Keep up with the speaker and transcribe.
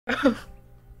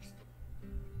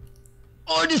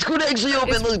Oh, Discord actually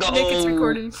open. Let's go. Nick, it's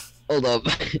recording. Hold up.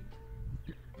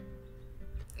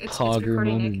 It's Pogger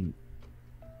recording, Nick. moment.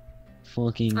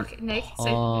 Fucking Okay, Nick,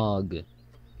 Pog.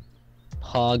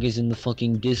 Pog is in the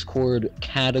fucking Discord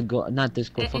category. Not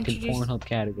Discord, fucking Pornhub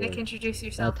category. Nick, introduce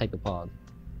yourself. That type of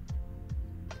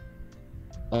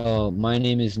Pog. My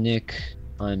name is Nick.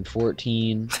 I'm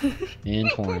 14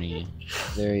 and 20.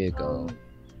 There you go.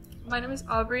 My name is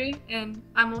Aubrey, and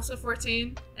I'm also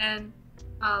 14, and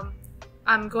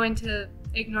I'm going to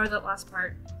ignore that last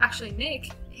part. Actually,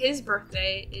 Nick, his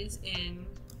birthday is in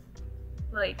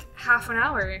like half an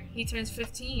hour. He turns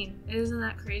 15. Isn't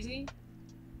that crazy?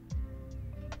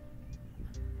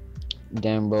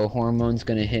 Damn, bro, hormones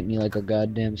gonna hit me like a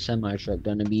goddamn semi truck.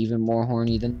 Gonna be even more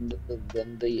horny than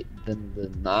the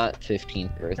not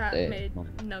 15th birthday. That made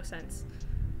no sense.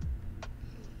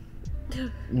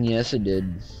 Yes, it did.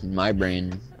 In my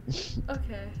brain.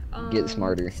 Okay. Get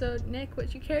smarter. So Nick,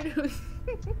 would you care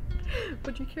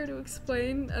to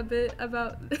explain a bit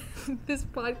about this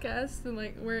podcast and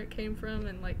like where it came from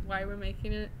and like why we're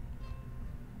making it?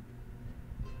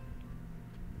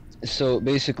 So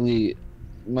basically,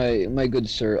 my good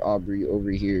sir Aubrey over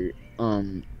here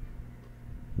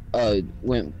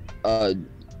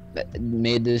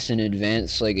made this in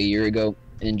advance like a year ago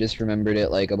and just remembered it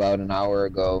like about an hour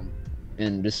ago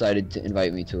and decided to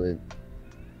invite me to it.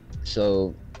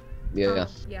 So yeah.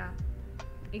 Yeah.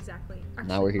 Exactly. Actually,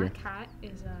 now we're here. My cat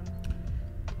is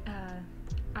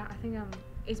I think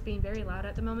is being very loud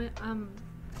at the moment.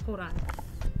 Hold on.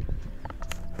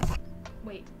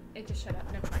 Wait, it just shut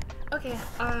up. Never mind. Okay,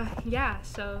 yeah,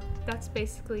 so that's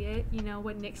basically it. You know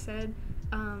what Nick said.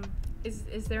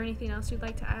 Is there anything else you'd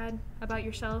like to add about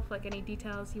yourself? Like any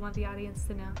details you want the audience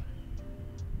to know?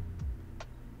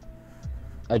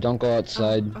 I don't go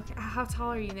outside. Okay, how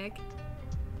tall are you, Nick?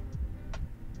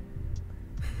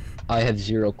 I have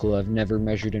zero clue. I've never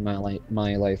measured in my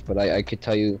life, but I could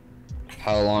tell you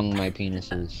how long my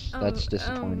penis is. That's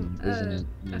disappointing, isn't it?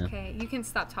 Yeah. Okay, you can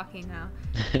stop talking now.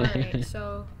 Alright,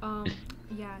 so,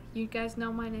 yeah, you guys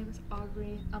know my name is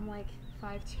Aubrey. I'm like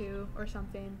 5'2" or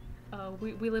something.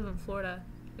 We live in Florida.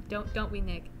 Don't we,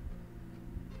 Nick?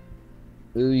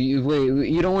 Wait,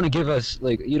 you don't want to give us,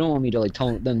 like, you don't want me to, like,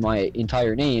 tell them my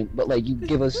entire name, but, like, you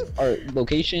give us our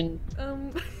location,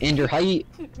 and your height,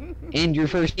 and your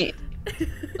first name.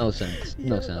 No sense. Yeah,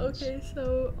 no sense. Okay,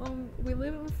 so, we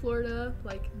live in Florida,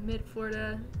 like,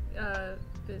 mid-Florida,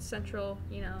 the central,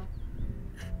 you know.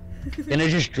 And I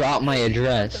just dropped my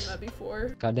address. I've done that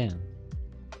before. Goddamn.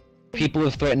 People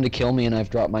have threatened to kill me and I've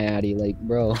dropped my addy, like,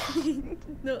 bro.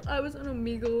 No, I was on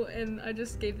Omegle and I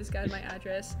just gave this guy my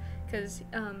address, cause,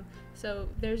 so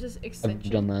there's this extension.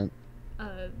 I've done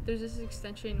that. There's this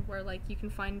extension where, like, you can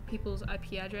find people's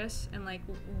IP address and, like,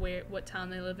 what town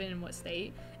they live in and what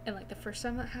state. And, like, the first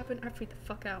time that happened, I freaked the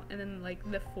fuck out. And then, like,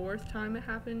 the fourth time it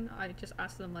happened, I just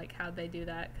asked them, like, how'd they do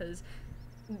that, cause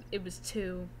it was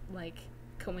too, like,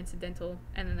 coincidental.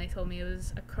 And then they told me it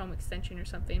was a Chrome extension or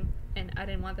something, and I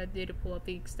didn't want that dude to pull up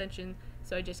the extension,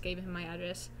 so I just gave him my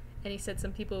address. And he said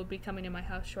some people would be coming to my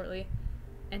house shortly,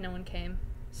 and no one came,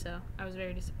 so I was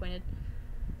very disappointed.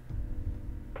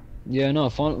 Yeah, no,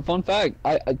 fun fact,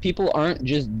 people aren't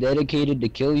just dedicated to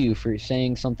kill you for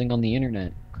saying something on the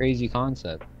internet. Crazy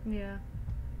concept. Yeah.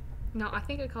 No, I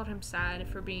think I called him sad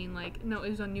for being like, no, it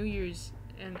was on New Year's,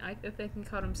 and I think I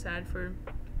called him sad for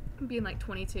being like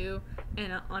 22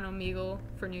 and on Omegle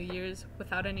for New Year's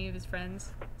without any of his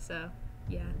friends, so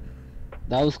yeah.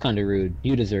 That was kind of rude.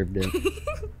 You deserved it.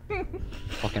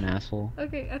 Fucking asshole.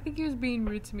 Okay, I think he was being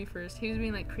rude to me first. He was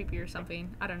being like creepy or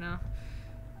something. I don't know.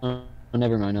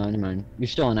 Never mind. No, never mind. You're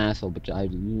still an asshole, but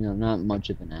not much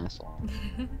of an asshole.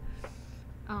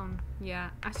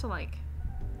 Yeah. I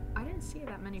didn't see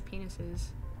that many penises.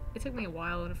 It took me a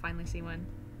while to finally see one,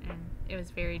 and it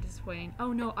was very disappointing.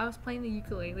 Oh no, I was playing the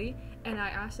ukulele, and I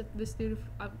asked if this dude,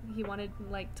 he wanted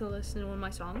like to listen to one of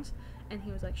my songs, and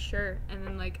he was like, sure. And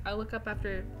then like I look up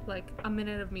after like a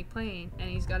minute of me playing, and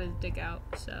he's got his dick out.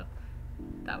 So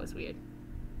that was weird.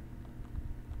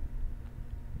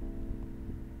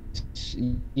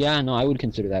 Yeah, no, I would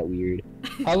consider that weird.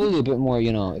 Probably a bit more,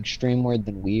 extreme word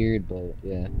than weird, but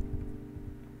yeah.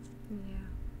 Yeah.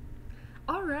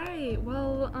 All right.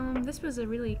 Well, this was a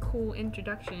really cool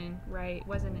introduction, right?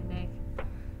 Wasn't it, Nick?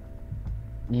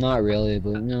 Not really,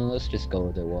 but no, let's just go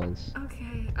with it was.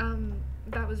 Okay.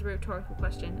 That was a rhetorical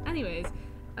question. Anyways,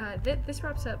 this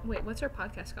wraps up. Wait, what's our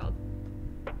podcast called?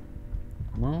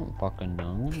 I don't fucking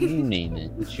know. You name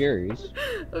it. It's yours.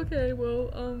 Okay.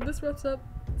 Well, this wraps up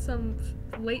some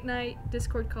late night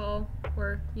Discord call,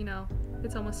 or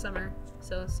it's almost summer,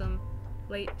 so some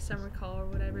late summer call or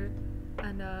whatever.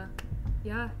 And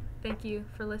yeah, thank you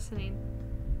for listening.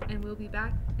 And we'll be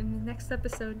back in the next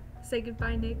episode. Say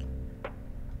goodbye, Nick.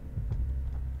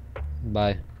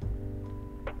 Bye.